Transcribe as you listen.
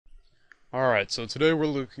Alright, so today we're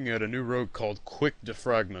looking at a new rogue called Quick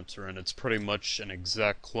Defragmenter, and it's pretty much an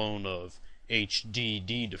exact clone of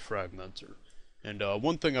HDD Defragmenter. And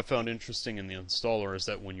one thing I found interesting in the installer is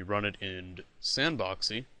that when you run it in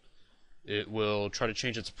Sandboxy, it will try to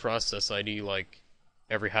change its process ID like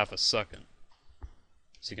every half a second.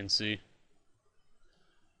 As you can see.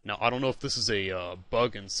 Now, I don't know if this is a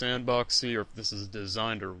bug in Sandboxy or if this is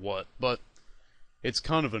designed or what, but it's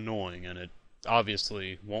kind of annoying, and it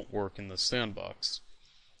obviously won't work in the sandbox.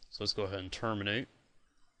 So let's go ahead and terminate.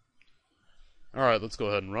 Alright, let's go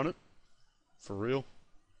ahead and run it. For real.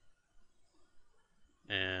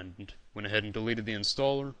 And went ahead and deleted the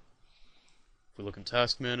installer. If we look in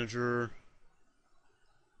Task Manager,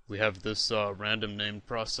 we have this random named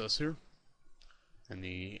process here. And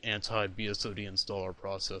the anti-BSOD installer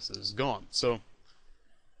process is gone. So,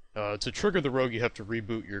 to trigger the rogue, you have to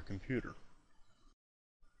reboot your computer.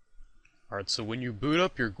 Alright, so when you boot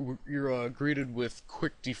up, you're greeted with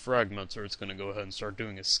Quick Defragmenter. It's going to go ahead and start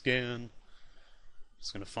doing a scan.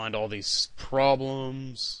 It's going to find all these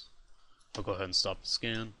problems. I'll go ahead and stop the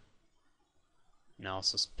scan.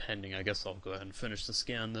 Analysis pending. I guess I'll go ahead and finish the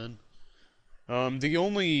scan then. The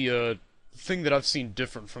only thing that I've seen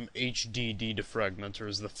different from HDD Defragmenter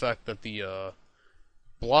is the fact that the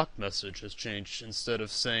block message has changed. Instead of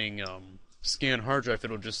saying scan hard drive,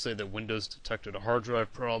 it'll just say that Windows detected a hard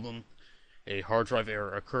drive problem. A hard drive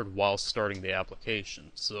error occurred while starting the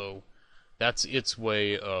application. So that's its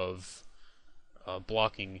way of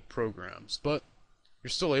blocking programs. But you're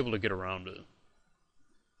still able to get around it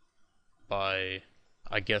by,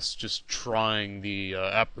 I guess, just trying the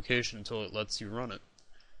application until it lets you run it.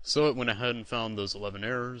 So it went ahead and found those 11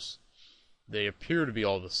 errors. They appear to be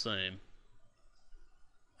all the same.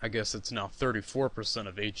 I guess it's now 34%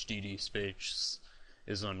 of HDD space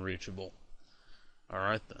is unreachable.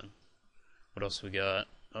 Alright then. What else we got?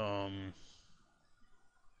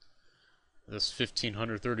 This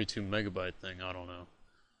 1532 megabyte thing, I don't know.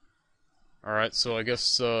 Alright, so I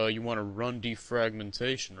guess you want to run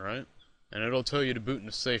defragmentation, right? And it'll tell you to boot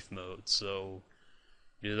into safe mode, so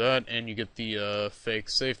you do that, and you get the fake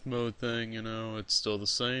safe mode thing, you know, it's still the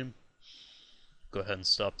same. Go ahead and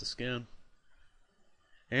stop the scan.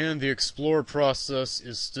 And the Explorer process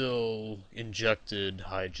is still injected,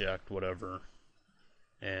 hijacked, whatever.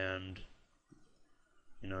 And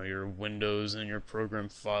you know, your Windows and your program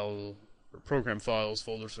files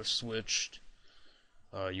folders are switched.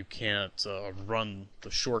 You can't run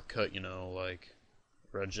the shortcut, you know, like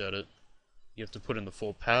regedit. You have to put in the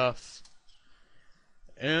full path.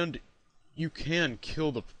 And you can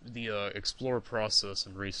kill the Explorer process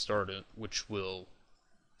and restart it, which will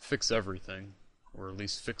fix everything, or at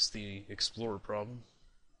least fix the Explorer problem.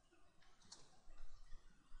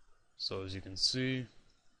 So as you can see,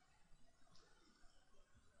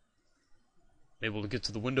 able to get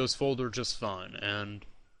to the Windows folder just fine, and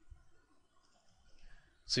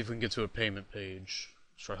see if we can get to a payment page.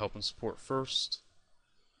 Let's try help and support first.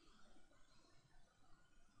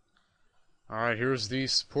 Alright, here's the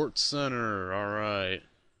support center. Alright,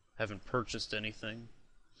 haven't purchased anything.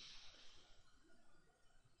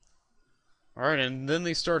 Alright, and then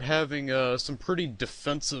they start having some pretty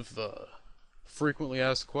defensive, frequently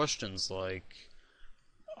asked questions like,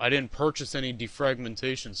 I didn't purchase any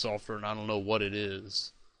defragmentation software and I don't know what it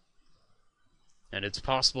is. And it's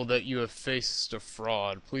possible that you have faced a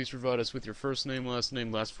fraud. Please provide us with your first name,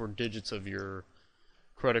 last four digits of your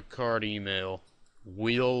credit card, email.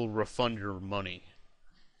 We'll refund your money.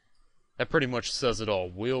 That pretty much says it all.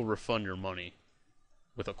 We'll refund your money.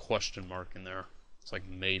 With a question mark in there. It's like,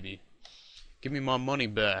 maybe. Give me my money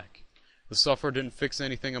back. The software didn't fix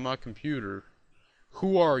anything on my computer.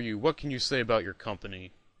 Who are you? What can you say about your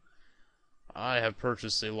company? I have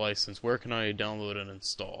purchased a license. Where can I download and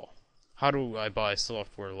install? How do I buy a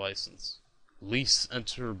software license? Lease,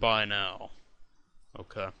 enter, buy now.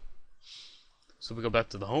 Okay. So we go back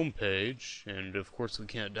to the home page, and of course we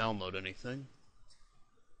can't download anything.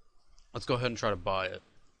 Let's go ahead and try to buy it.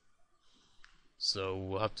 So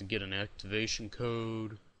we'll have to get an activation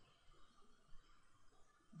code.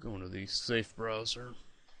 Go into the safe browser.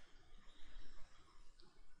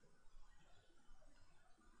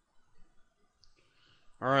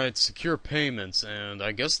 Alright, secure payments, and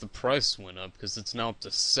I guess the price went up because it's now up to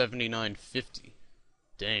 $79.50.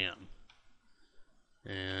 Damn.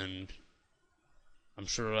 And I'm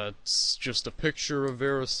sure that's just a picture of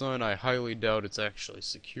VeriSign. I highly doubt it's actually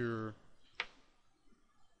secure.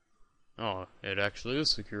 Oh, it actually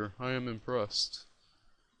is secure. I am impressed.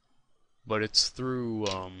 But it's through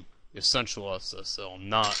Essential SSL,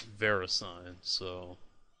 not VeriSign, so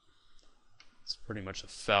it's pretty much a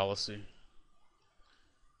fallacy.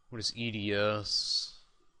 What is EDS?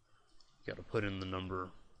 Gotta put in the number.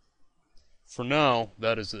 For now,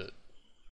 that is it.